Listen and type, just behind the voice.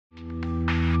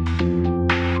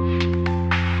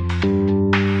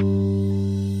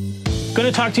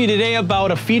going to talk to you today about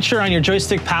a feature on your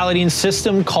joystick piloting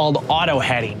system called auto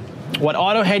heading. What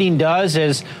auto heading does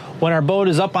is when our boat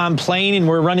is up on plane and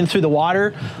we're running through the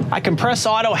water, I can press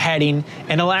auto heading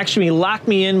and it'll actually lock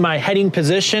me in my heading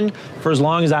position for as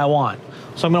long as I want.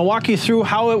 So I'm going to walk you through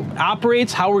how it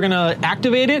operates, how we're going to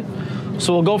activate it.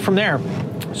 So we'll go from there.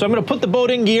 So I'm going to put the boat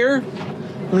in gear.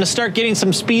 I'm going to start getting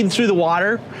some speed through the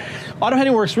water. Auto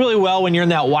heading works really well when you're in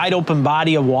that wide open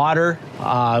body of water.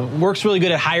 Works really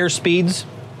good at higher speeds.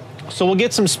 So we'll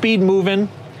get some speed moving.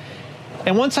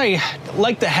 And once I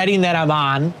like the heading that I'm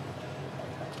on,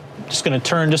 I'm just going to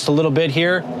turn just a little bit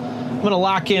here. I'm going to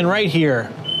lock in right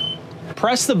here.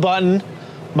 Press the button.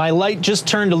 My light just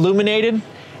turned illuminated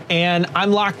and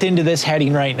I'm locked into this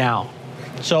heading right now.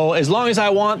 So as long as I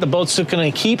want, the boat's just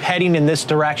going to keep heading in this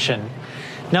direction.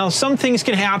 Now, some things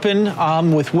can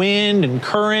happen with wind and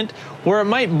current where it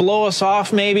might blow us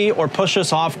off maybe or push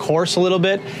us off course a little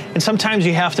bit. And sometimes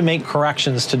you have to make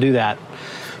corrections to do that.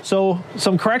 So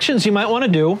some corrections you might want to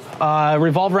do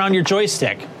revolve around your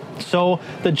joystick. So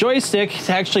the joystick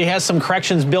actually has some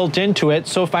corrections built into it.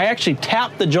 So if I actually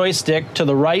tap the joystick to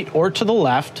the right or to the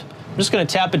left, I'm just going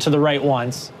to tap it to the right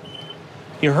once.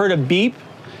 You heard a beep,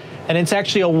 and it's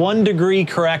actually a 1 degree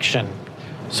correction.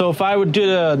 So if I would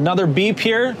do another beep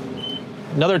here,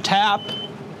 another tap,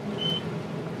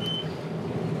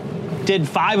 did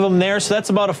 5 of them there, so that's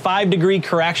about a 5 degree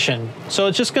correction. So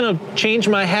it's just going to change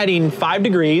my heading 5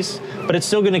 degrees, but it's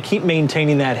still going to keep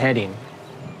maintaining that heading.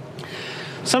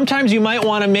 Sometimes you might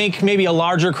want to make maybe a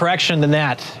larger correction than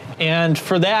that. And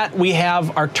for that, we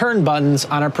have our turn buttons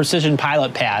on our Precision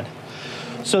Pilot pad.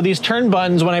 So these turn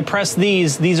buttons, when I press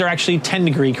these are actually 10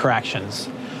 degree corrections.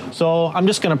 So I'm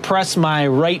just going to press my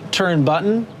right turn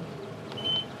button.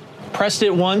 Pressed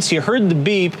it once, you heard the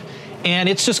beep, and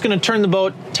it's just going to turn the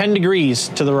boat 10 degrees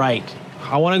to the right.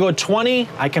 I want to go 20,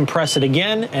 I can press it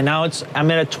again, and now I'm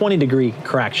at a 20 degree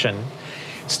correction.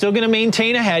 Still going to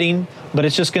maintain a heading, but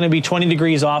it's just going to be 20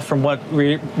 degrees off from what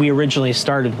we originally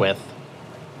started with.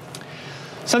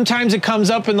 Sometimes it comes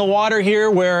up in the water here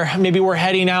where maybe we're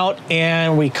heading out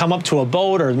and we come up to a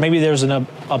boat, or maybe there's an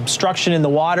obstruction in the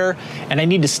water and I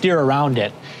need to steer around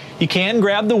it. You can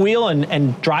grab the wheel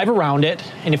and drive around it,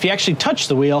 and if you actually touch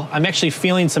the wheel, I'm actually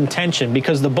feeling some tension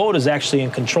because the boat is actually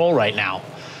in control right now.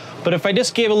 But if I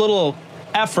just gave a little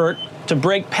effort to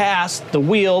break past the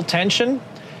wheel tension,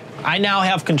 I now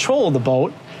have control of the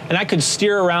boat and I could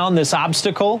steer around this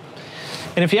obstacle.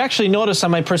 And if you actually notice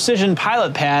on my Precision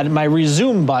Pilot pad, my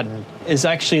resume button is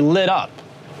actually lit up.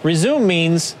 Resume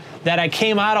means that I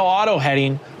came out of auto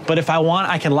heading, but if I want,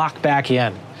 I can lock back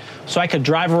in. So I could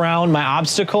drive around my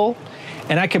obstacle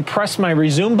and I could press my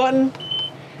resume button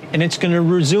and it's going to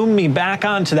resume me back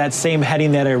onto that same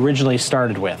heading that I originally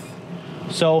started with.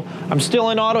 So I'm still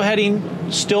in auto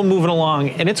heading, still moving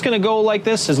along, and it's going to go like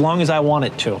this as long as I want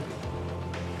it to.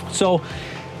 So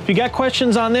if you got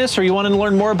questions on this or you want to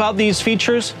learn more about these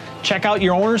features, check out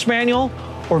your owner's manual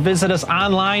or visit us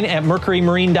online at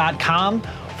mercurymarine.com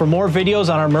for more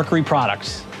videos on our Mercury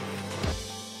products.